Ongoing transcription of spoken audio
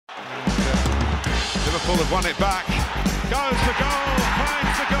Liverpool have won it back. Goes for goal,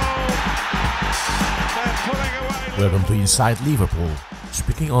 finds the goal. They're pulling away. Welcome to Inside Liverpool.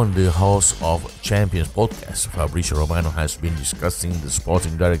 Speaking on the House of Champions podcast, Fabrizio Romano has been discussing the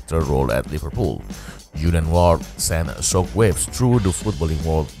sporting director role at Liverpool. Julian Ward sent shockwaves through the footballing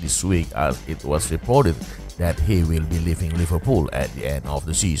world this week as it was reported that he will be leaving Liverpool at the end of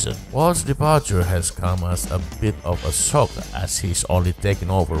the season. Ward's departure has come as a bit of a shock as he's only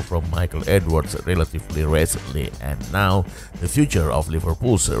taken over from Michael Edwards relatively recently, and now the future of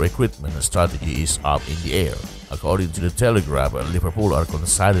Liverpool's recruitment strategy is up in the air. According to the Telegraph, Liverpool are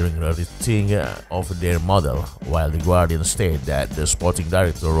considering a rethink of their model, while the Guardian state that the sporting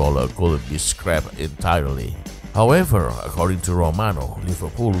director role could be scrapped entirely. However, according to Romano,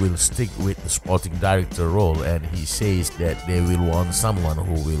 Liverpool will stick with the sporting director role, and he says that they will want someone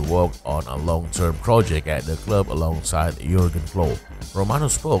who will work on a long-term project at the club alongside Jurgen Klopp. Romano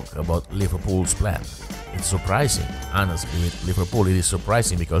spoke about Liverpool's plan. It's surprising. Honestly, with Liverpool it is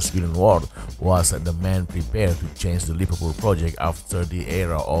surprising because Julian Ward was the man prepared to change the Liverpool project after the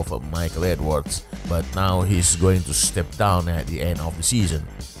era of Michael Edwards, but now he's going to step down at the end of the season.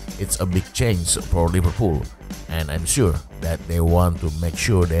 It's a big change for Liverpool, and I'm sure that they want to make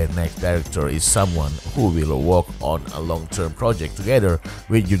sure their next director is someone who will work on a long-term project together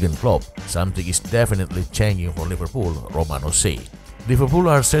with Jurgen Klopp. Something is definitely changing for Liverpool, Romano said. Liverpool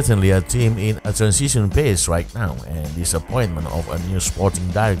are certainly a team in a transition phase right now, and this appointment of a new sporting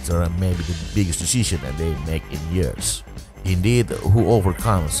director may be the biggest decision they make in years. Indeed, whoever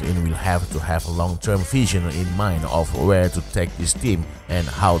comes in will have to have a long-term vision in mind of where to take this team and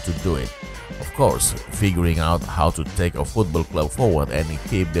how to do it. Of course, figuring out how to take a football club forward and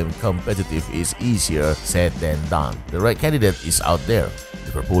keep them competitive is easier said than done. The right candidate is out there.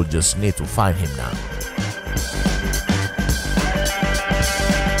 Liverpool just need to find him now.